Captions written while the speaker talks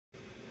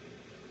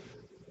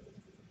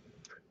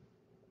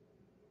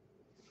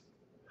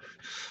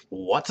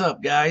What's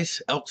up,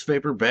 guys? Elks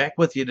Vapor back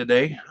with you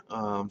today,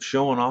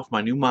 showing off my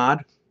new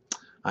mod.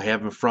 I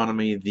have in front of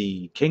me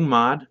the King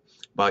mod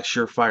by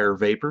Surefire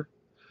Vapor.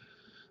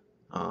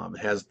 It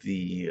has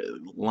the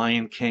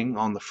Lion King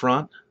on the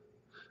front.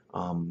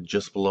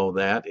 Just below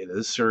that, it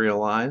is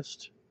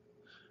serialized.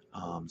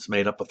 It's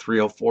made up of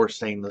 304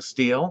 stainless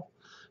steel,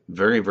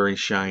 very, very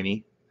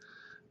shiny.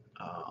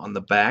 On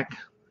the back,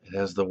 it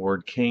has the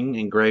word King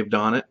engraved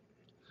on it.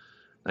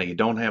 Now you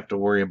don't have to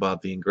worry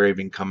about the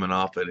engraving coming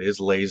off. It is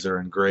laser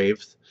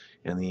engraved,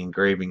 and the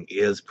engraving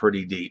is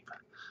pretty deep.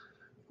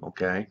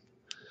 Okay.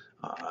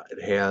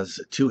 It has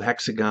two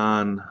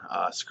hexagon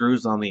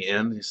screws on the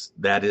end.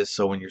 That is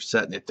so when you're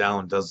setting it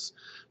down, it's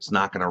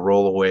not going to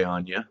roll away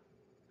on you.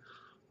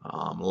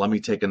 Let me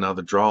take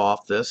another draw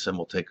off this, and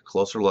we'll take a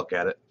closer look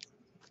at it.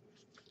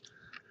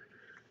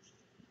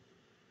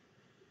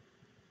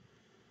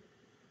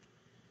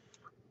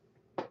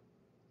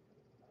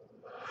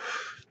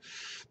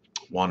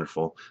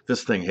 Wonderful.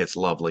 This thing hits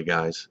lovely,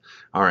 guys.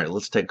 All right,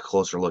 let's take a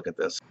closer look at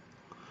this.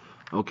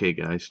 Okay,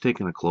 guys,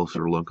 taking a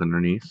closer look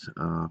underneath.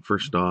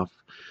 First off,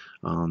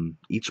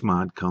 each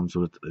mod comes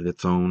with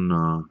its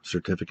own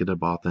certificate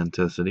of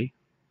authenticity.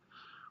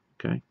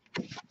 Okay.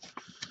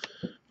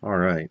 All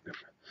right.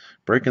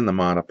 Breaking the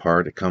mod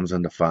apart, it comes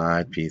into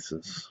 5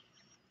 pieces.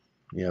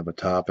 You have a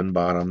top and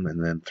bottom,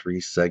 and then 3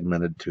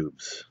 segmented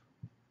tubes.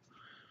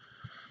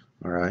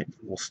 All right.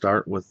 We'll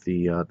start with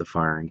the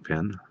firing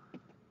pin.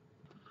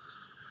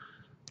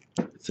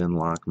 It's in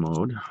lock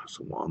mode,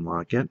 so we'll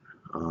unlock it.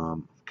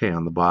 Okay,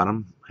 on the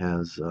bottom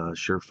has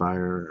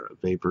Surefire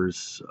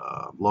Vapor's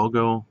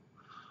logo. It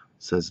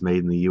says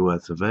made in the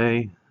US of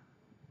A.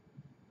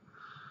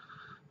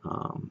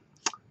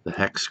 The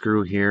hex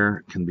screw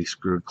here can be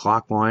screwed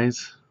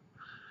clockwise,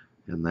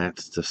 and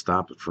that's to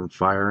stop it from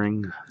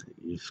firing.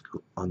 You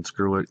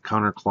unscrew it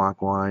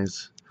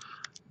counterclockwise,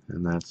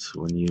 and that's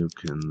when you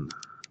can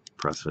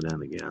press it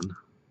in again.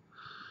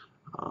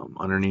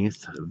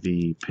 Underneath,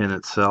 the pin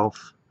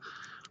itself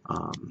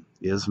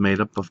is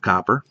made up of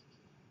copper.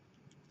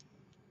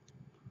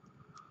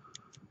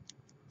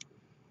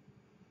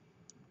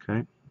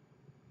 Okay.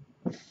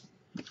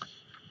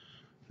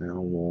 Now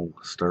we'll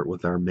start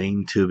with our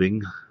main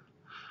tubing.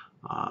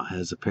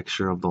 Has a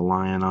picture of the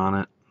lion on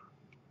it.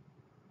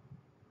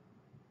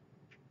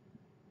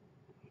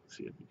 Let's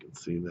see if you can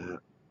see that.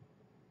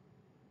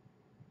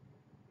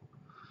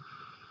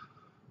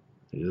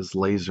 It is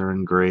laser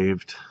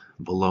engraved.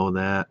 Below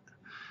that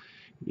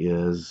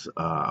is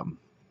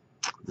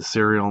the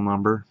serial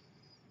number.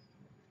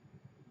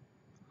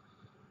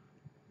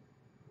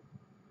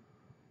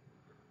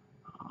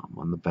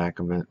 On the back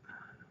of it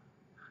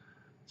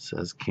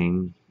says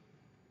King.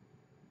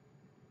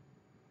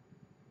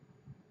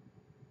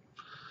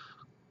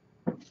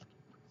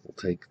 We'll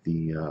take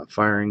the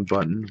firing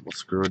button, we'll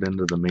screw it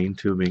into the main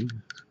tubing,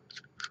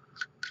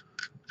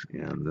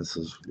 and this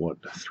is what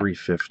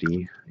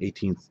 350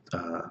 18th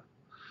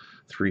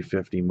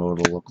 350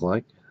 mode will look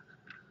like.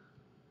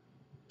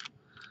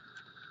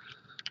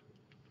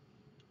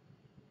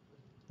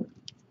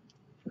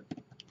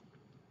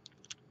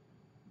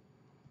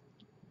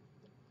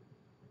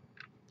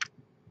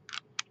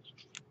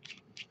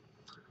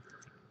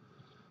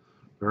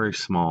 Very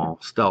small,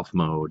 stealth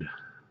mode.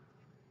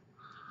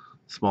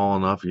 Small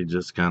enough you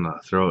just kind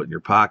of throw it in your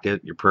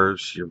pocket, your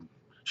purse, your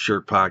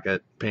shirt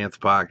pocket, pants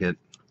pocket,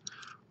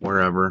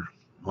 wherever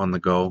on the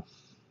go.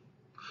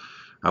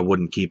 I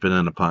wouldn't keep it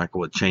in a pocket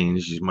with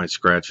change. You might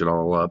scratch it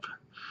all up,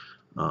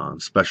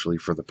 especially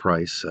for the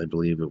price. I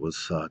believe it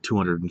was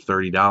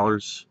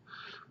 $230.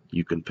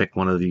 You can pick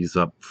one of these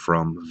up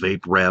from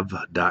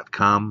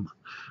vaperev.com.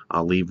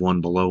 I'll leave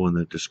one below in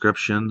the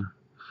description,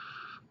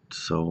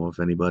 so if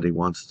anybody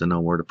wants to know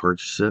where to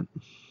purchase it.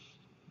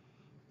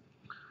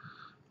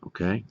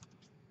 Okay.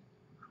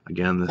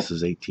 Again, this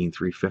is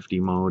 18350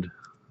 mode.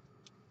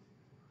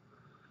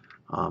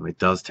 It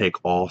does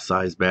take all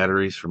size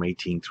batteries from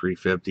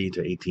 18350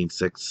 to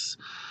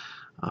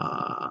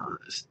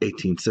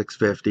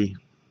 18650,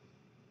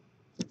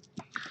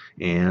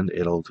 and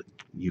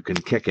you can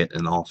kick it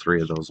in all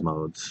 3 of those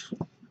modes.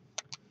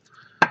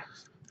 All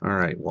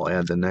right, we'll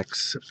add the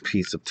next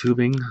piece of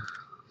tubing.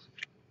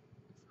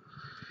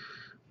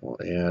 We'll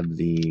add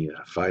the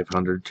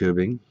 500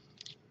 tubing,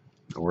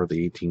 or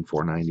the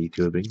 18490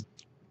 tubing.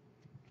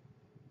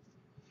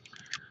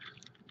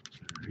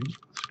 All right,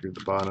 screw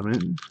the bottom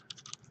in.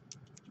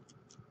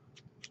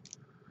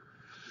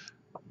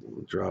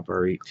 We'll drop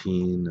our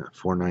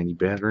 18490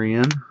 battery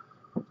in.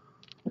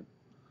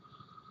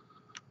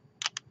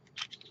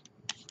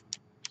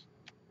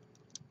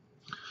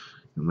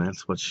 And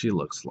that's what she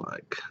looks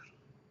like.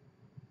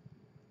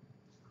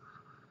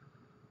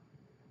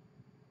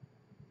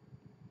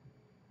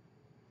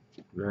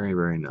 Very,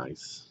 very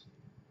nice.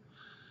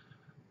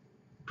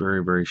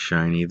 Very, very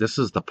shiny. This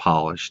is the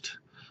polished.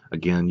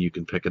 Again, you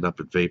can pick it up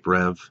at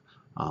VapeRev.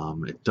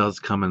 It does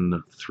come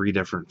in 3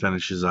 different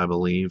finishes, I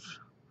believe.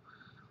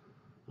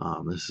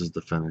 This is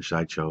the finish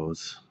I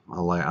chose. I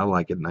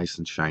like it nice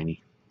and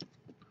shiny.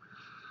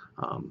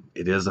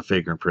 It is a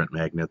fingerprint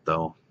magnet,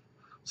 though,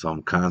 so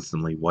I'm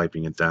constantly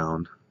wiping it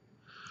down.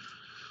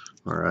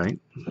 Alright,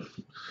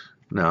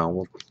 now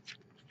we'll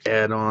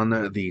add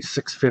on the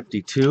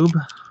 650 tube.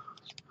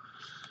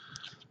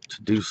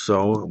 To do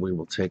so, we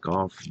will take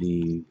off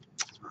the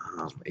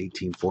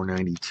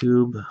 18490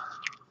 tube.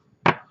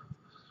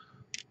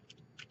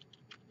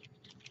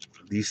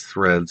 These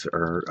threads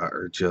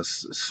are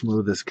just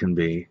smooth as can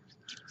be.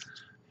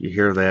 You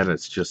hear that?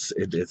 It's just,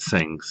 it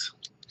sings.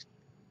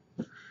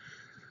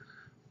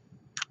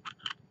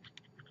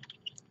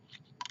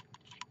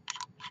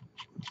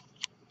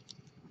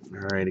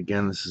 Alright,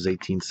 again, this is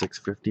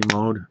 18650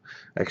 mode.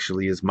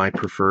 Actually is my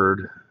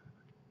preferred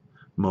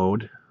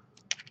mode.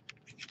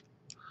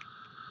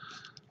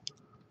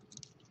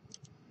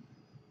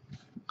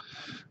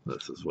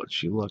 This is what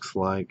she looks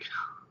like.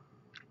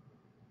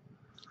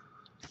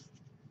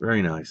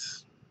 Very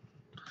nice.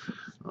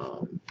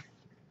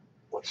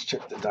 Let's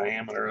check the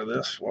diameter of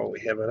this while we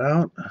have it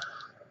out.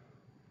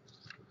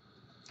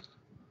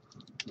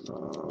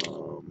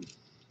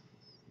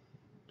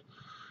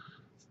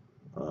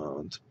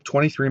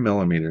 23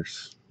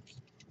 millimeters.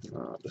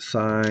 The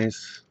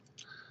size,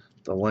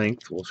 the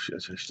length,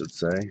 I should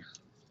say,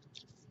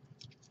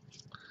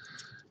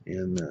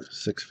 in the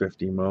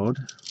 650 mode.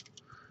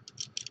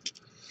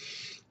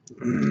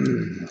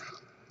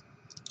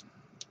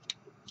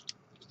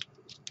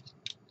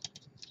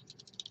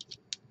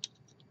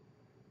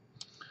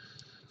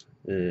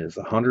 Is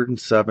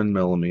 107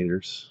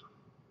 millimeters.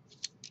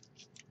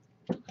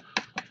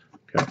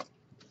 Okay.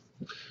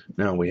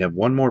 Now we have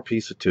one more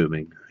piece of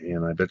tubing,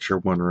 and I bet you're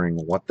wondering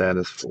what that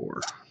is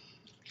for.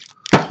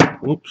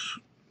 Whoops.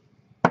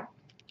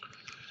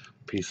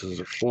 Pieces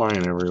are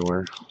flying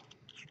everywhere.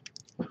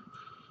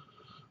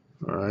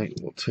 Alright,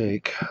 we'll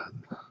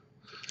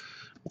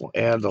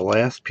add the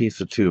last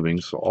piece of tubing,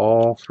 so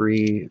all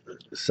three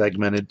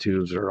segmented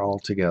tubes are all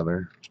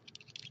together.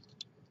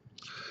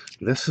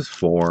 This is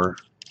for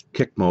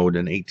kick mode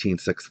in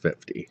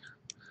 18650.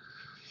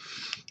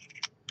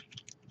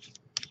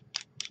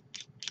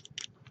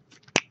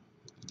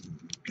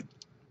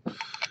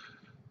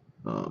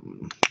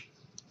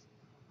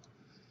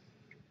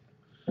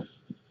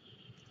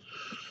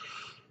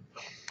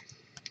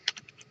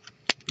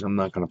 I'm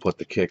not going to put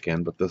the kick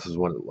in, but this is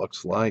what it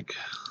looks like.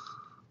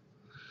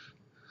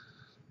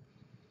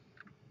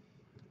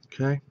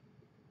 Okay.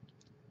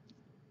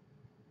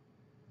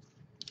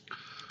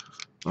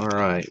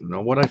 Alright,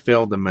 now what I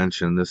failed to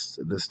mention,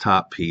 this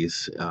top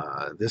piece,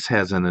 this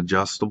has an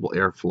adjustable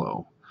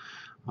airflow.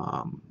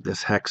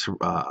 This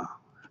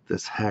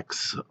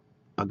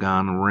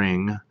hexagon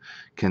ring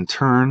can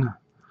turn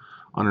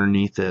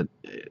underneath it.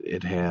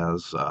 It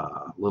has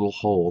little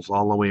holes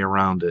all the way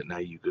around it. Now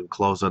you can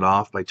close it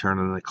off by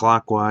turning it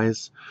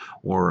clockwise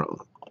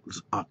or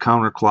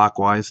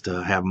counterclockwise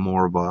to have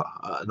more of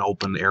an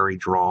open, airy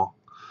draw.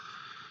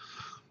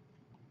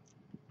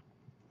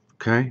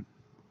 Okay.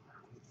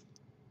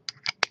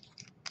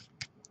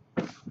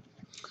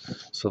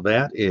 So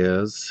that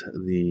is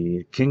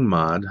the King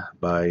Mod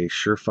by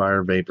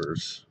Surefire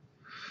Vapors.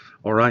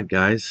 Alright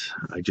guys,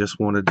 I just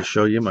wanted to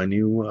show you my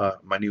new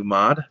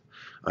mod.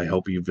 I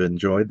hope you've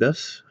enjoyed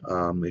this.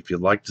 If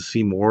you'd like to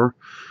see more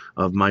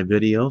of my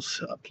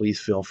videos, please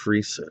feel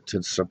free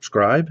to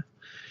subscribe.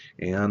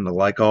 And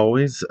like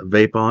always,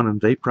 vape on and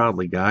vape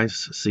proudly,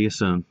 guys. See you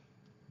soon.